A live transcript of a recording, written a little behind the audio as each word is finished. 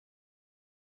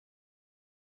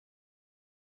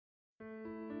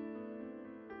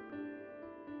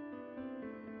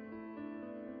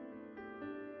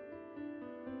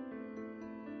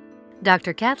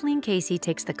Dr. Kathleen Casey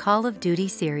takes the call of duty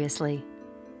seriously.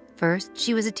 First,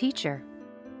 she was a teacher,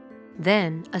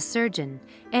 then a surgeon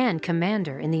and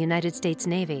commander in the United States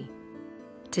Navy.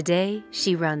 Today,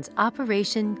 she runs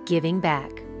Operation Giving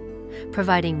Back,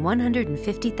 providing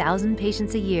 150,000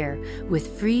 patients a year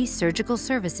with free surgical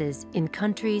services in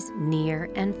countries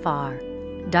near and far.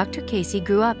 Dr. Casey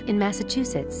grew up in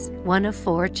Massachusetts, one of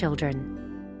 4 children.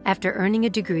 After earning a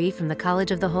degree from the College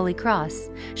of the Holy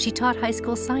Cross, she taught high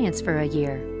school science for a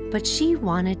year, but she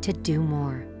wanted to do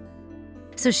more.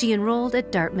 So she enrolled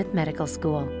at Dartmouth Medical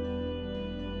School.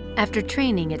 After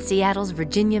training at Seattle's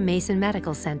Virginia Mason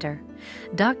Medical Center,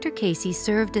 Dr. Casey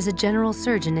served as a general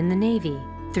surgeon in the Navy.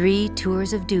 3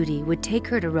 tours of duty would take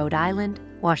her to Rhode Island,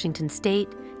 Washington State,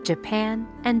 Japan,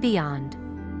 and beyond.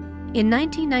 In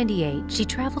 1998, she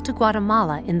traveled to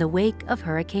Guatemala in the wake of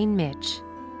Hurricane Mitch.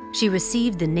 She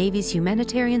received the Navy's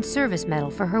Humanitarian Service Medal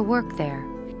for her work there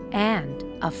and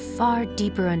a far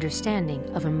deeper understanding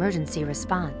of emergency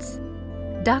response.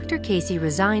 Dr. Casey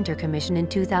resigned her commission in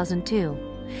 2002,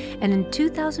 and in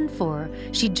 2004,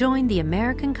 she joined the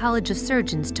American College of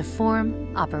Surgeons to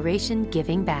form Operation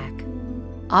Giving Back.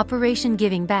 Operation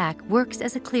Giving Back works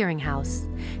as a clearinghouse,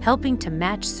 helping to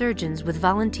match surgeons with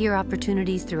volunteer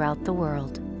opportunities throughout the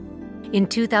world. In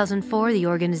 2004, the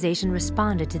organization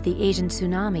responded to the Asian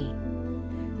tsunami,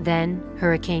 then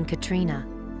Hurricane Katrina,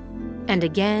 and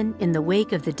again in the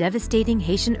wake of the devastating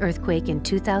Haitian earthquake in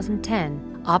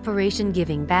 2010, Operation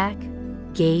Giving Back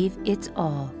gave its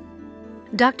all.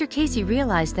 Dr. Casey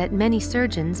realized that many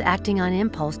surgeons acting on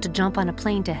impulse to jump on a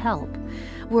plane to help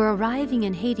were arriving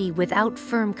in Haiti without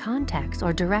firm contacts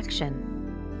or direction.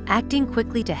 Acting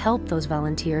quickly to help those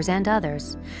volunteers and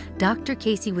others, Dr.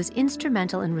 Casey was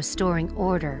instrumental in restoring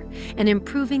order and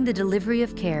improving the delivery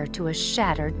of care to a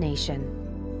shattered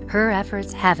nation. Her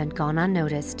efforts haven't gone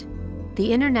unnoticed.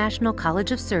 The International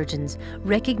College of Surgeons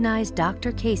recognized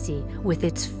Dr. Casey with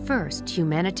its first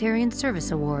Humanitarian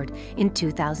Service Award in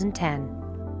 2010.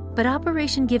 But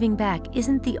Operation Giving Back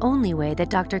isn't the only way that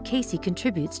Dr. Casey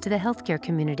contributes to the healthcare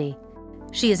community.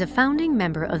 She is a founding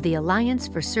member of the Alliance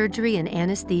for Surgery and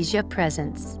Anesthesia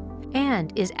Presence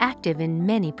and is active in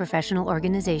many professional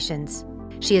organizations.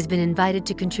 She has been invited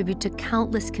to contribute to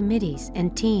countless committees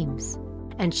and teams,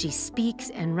 and she speaks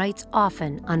and writes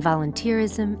often on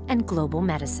volunteerism and global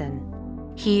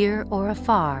medicine. Here or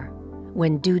afar,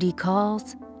 when duty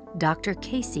calls, Dr.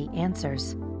 Casey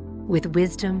answers with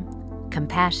wisdom,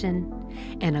 compassion,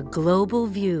 and a global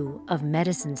view of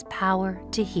medicine's power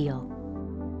to heal.